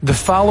The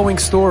following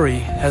story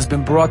has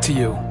been brought to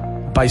you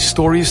by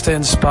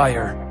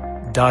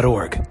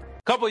StoriesToInspire.org. A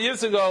couple of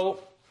years ago,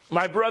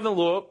 my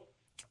brother-in-law,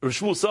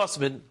 Shmuel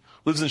Sussman,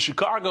 lives in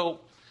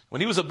Chicago.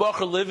 When he was a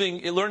bacher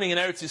learning in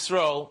Eretz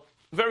Yisrael,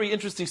 a very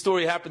interesting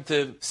story happened to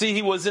him. See,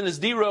 he was in his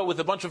dira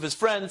with a bunch of his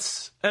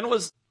friends, and it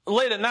was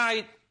late at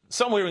night,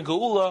 somewhere in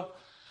Geula.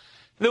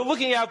 They were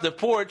looking out the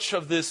porch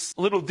of this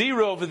little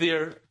dira over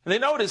there, and they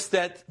noticed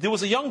that there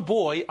was a young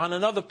boy on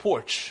another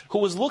porch who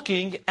was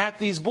looking at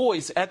these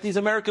boys, at these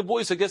American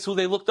boys, I guess who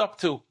they looked up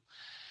to.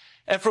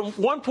 And from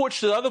one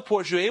porch to the other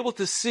porch, you were able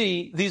to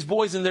see these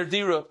boys in their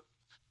dira.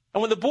 And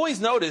when the boys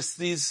noticed,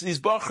 these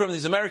Bachrim,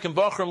 these American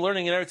Bachrim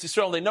learning in Eretz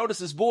Yisrael, they noticed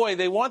this boy,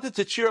 they wanted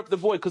to cheer up the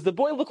boy, because the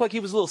boy looked like he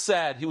was a little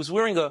sad. He was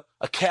wearing a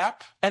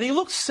cap, and he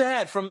looked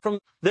sad from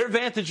their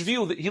vantage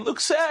view. He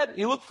looked sad,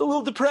 he looked a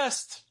little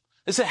depressed.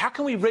 They said, how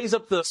can we raise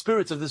up the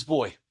spirits of this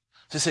boy?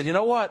 They said, you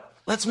know what?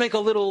 Let's make a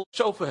little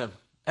show for him.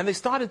 And they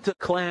started to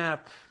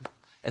clap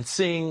and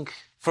sing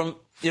from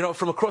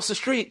across the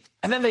street.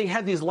 And then they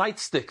had these light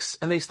sticks,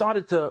 and they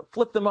started to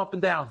flip them up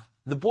and down.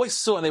 The boy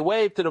saw, and they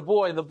waved to the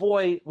boy, and the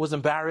boy was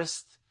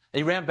embarrassed. And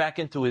he ran back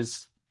into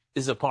his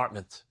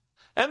apartment.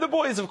 And the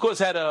boys, of course,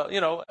 had a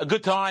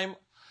good time,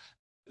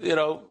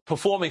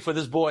 performing for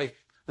this boy.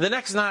 The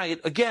next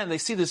night, again, they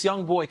see this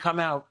young boy come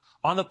out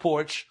on the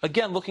porch,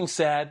 again looking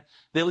sad.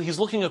 He's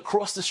looking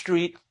across the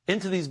street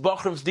into these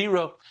Bachrim's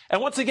dira.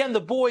 And once again,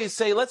 the boys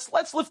say,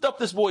 let's lift up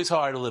this boy's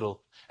heart a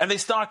little. And they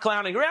start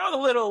clowning around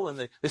a little,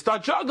 and they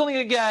start juggling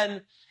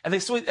again. And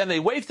they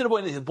wave to the boy,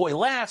 and the boy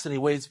laughs, and he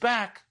waves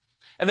back.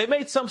 And they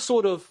made some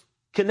sort of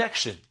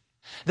connection.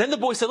 Then the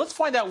boy said, let's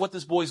find out what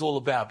this boy's all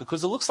about,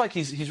 because it looks like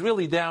he's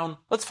really down.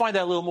 Let's find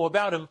out a little more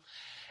about him.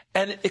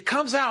 And it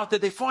comes out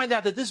that they find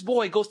out that this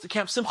boy goes to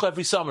Camp Simcha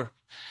every summer.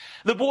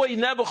 The boy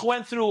Nebuch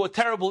went through a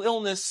terrible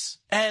illness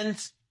and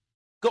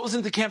goes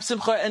into Camp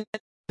Simcha, and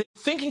they're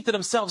thinking to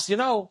themselves,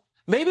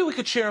 maybe we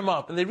could cheer him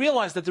up. And they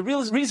realized that the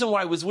real reason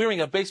why he was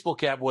wearing a baseball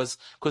cap was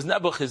because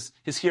Nebuch,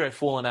 his hair had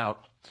fallen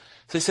out.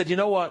 So they said, you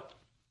know what?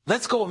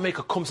 Let's go and make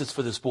a kumsitz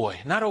for this boy.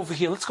 Not over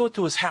here. Let's go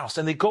to his house.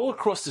 And they go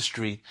across the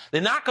street.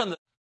 They knock on the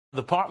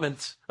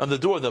apartment, on the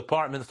door of the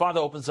apartment. The father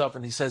opens up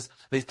and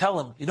they tell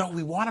him,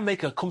 we want to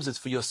make a kumsitz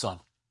for your son.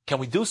 Can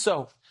we do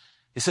so?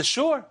 He says,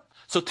 sure.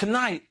 So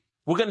tonight,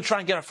 we're going to try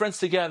and get our friends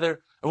together,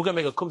 and we're going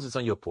to make a kumsitz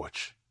on your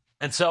porch.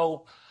 And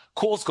so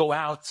calls go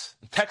out,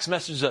 text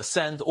messages are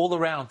sent all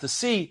around to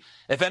see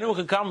if anyone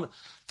can come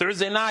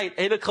Thursday night,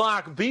 8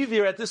 o'clock, be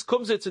there at this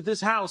kumsitz at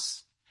this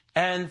house.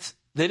 And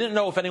they didn't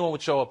know if anyone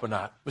would show up or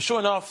not. But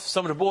sure enough,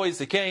 some of the boys,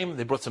 they came,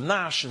 they brought some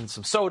nash and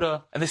some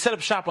soda, and they set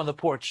up shop on the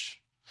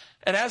porch.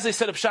 And as they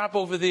set up shop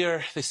over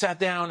there, they sat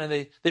down and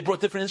they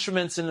brought different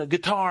instruments and a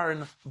guitar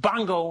and a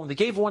bongo, and they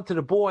gave one to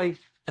the boy,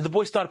 and the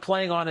boy started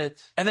playing on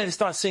it, and then they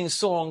started singing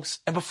songs.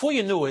 And before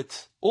you knew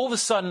it, all of a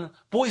sudden,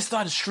 boys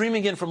started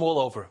streaming in from all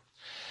over.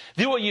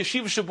 There were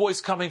yeshivish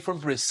boys coming from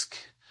Brisk.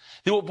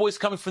 There were boys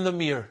coming from the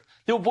Mir.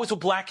 There were boys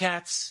with black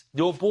hats.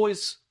 There were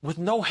boys with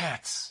no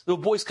hats. There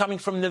were boys coming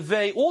from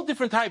Neve, all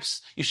different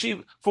types,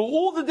 yeshiva. For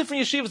all the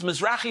different yeshivas,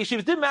 Mizrahi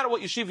yeshivas, didn't matter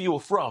what yeshiva you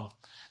were from.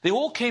 They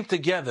all came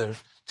together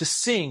to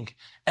sing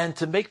and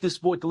to make this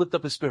boy, to lift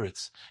up his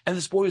spirits. And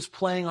this boy was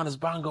playing on his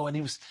bongo, and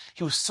he was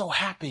so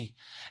happy.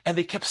 And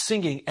they kept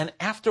singing. And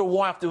after a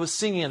while, after they were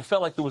singing, and it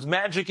felt like there was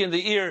magic in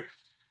the ear,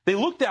 they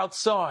looked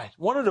outside.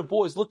 One of the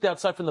boys looked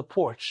outside from the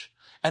porch,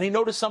 and he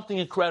noticed something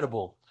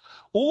incredible.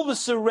 All the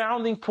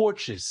surrounding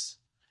porches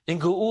in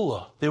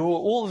Geula, they were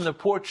all in the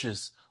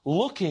porches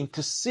looking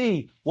to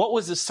see what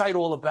was the sight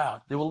all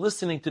about. They were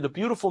listening to the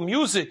beautiful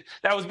music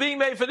that was being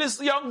made for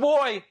this young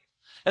boy.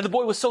 And the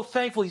boy was so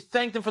thankful. He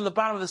thanked him from the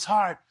bottom of his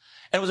heart.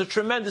 And it was a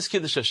tremendous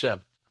Kiddush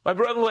Hashem. My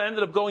brother-in-law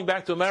ended up going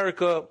back to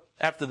America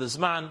after the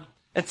Zman.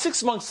 And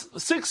 6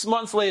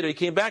 months later, he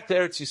came back to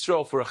Eretz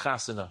Yisrael for a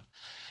chasana.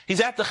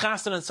 He's at the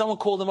chasana, and someone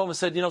called him over and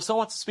said, someone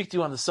wants to speak to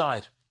you on the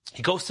side.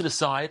 He goes to the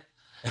side,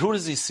 and who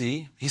does he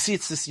see? He sees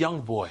it's this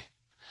young boy.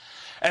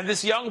 And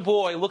this young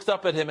boy looked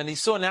up at him, and he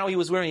saw now he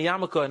was wearing a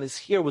yarmulke, and his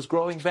hair was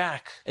growing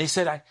back. And he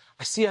said, I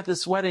see at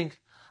this wedding,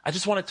 I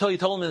just want to tell you,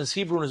 told him in his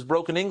Hebrew and his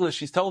broken English,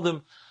 he's told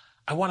him,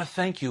 I want to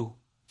thank you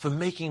for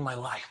making my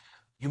life.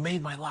 You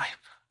made my life.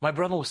 My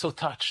brother was so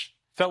touched.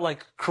 Felt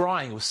like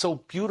crying. It was so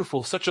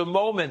beautiful. Such a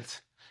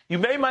moment. You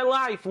made my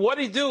life. What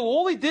did he do?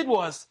 All he did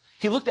was,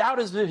 he looked out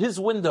his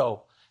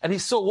window, and he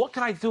saw, what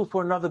can I do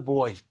for another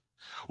boy?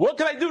 What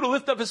can I do to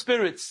lift up his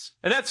spirits?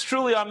 And that's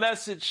truly our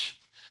message.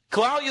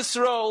 Klal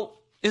Yisrael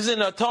is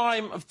in a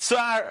time of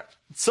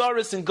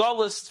tsaris and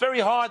gullus. It's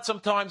very hard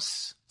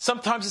sometimes.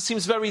 Sometimes it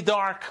seems very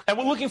dark. And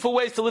we're looking for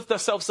ways to lift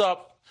ourselves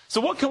up. So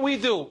what can we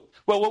do?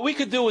 Well, what we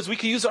could do is we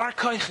could use our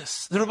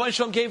koiches. The Rebbeinu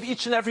Shalom gave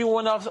each and every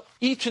one of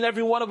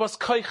us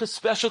koiches,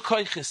 special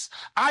koiches.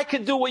 I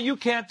can do what you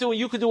can't do, and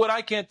you can do what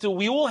I can't do.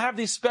 We all have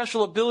these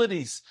special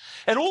abilities.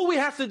 And all we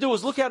have to do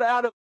is look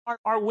out of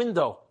our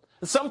window.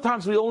 And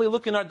sometimes we only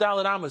look in our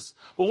Dalet Amas.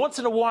 But once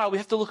in a while, we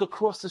have to look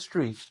across the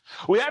street.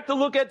 We have to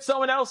look at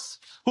someone else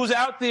who's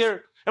out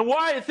there. And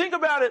why? Think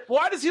about it.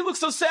 Why does he look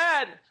so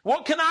sad?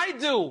 What can I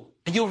do?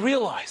 And you'll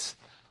realize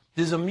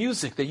There's a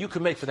music that you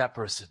can make for that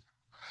person.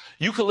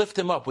 You can lift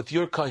him up with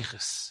your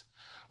koiches.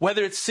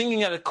 Whether it's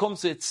singing at a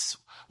kumsitz,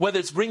 whether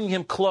it's bringing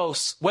him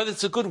close, whether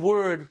it's a good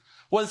word,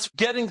 whether it's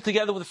getting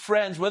together with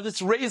friends, whether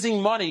it's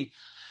raising money,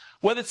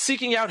 whether it's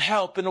seeking out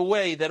help in a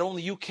way that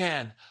only you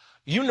can.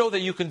 You know that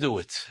you can do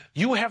it.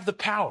 You have the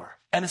power,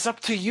 and it's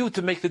up to you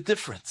to make the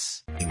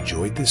difference.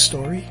 Enjoyed this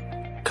story?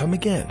 Come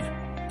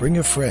again. Bring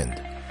a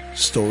friend.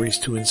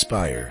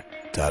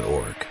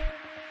 StoriesToInspire.org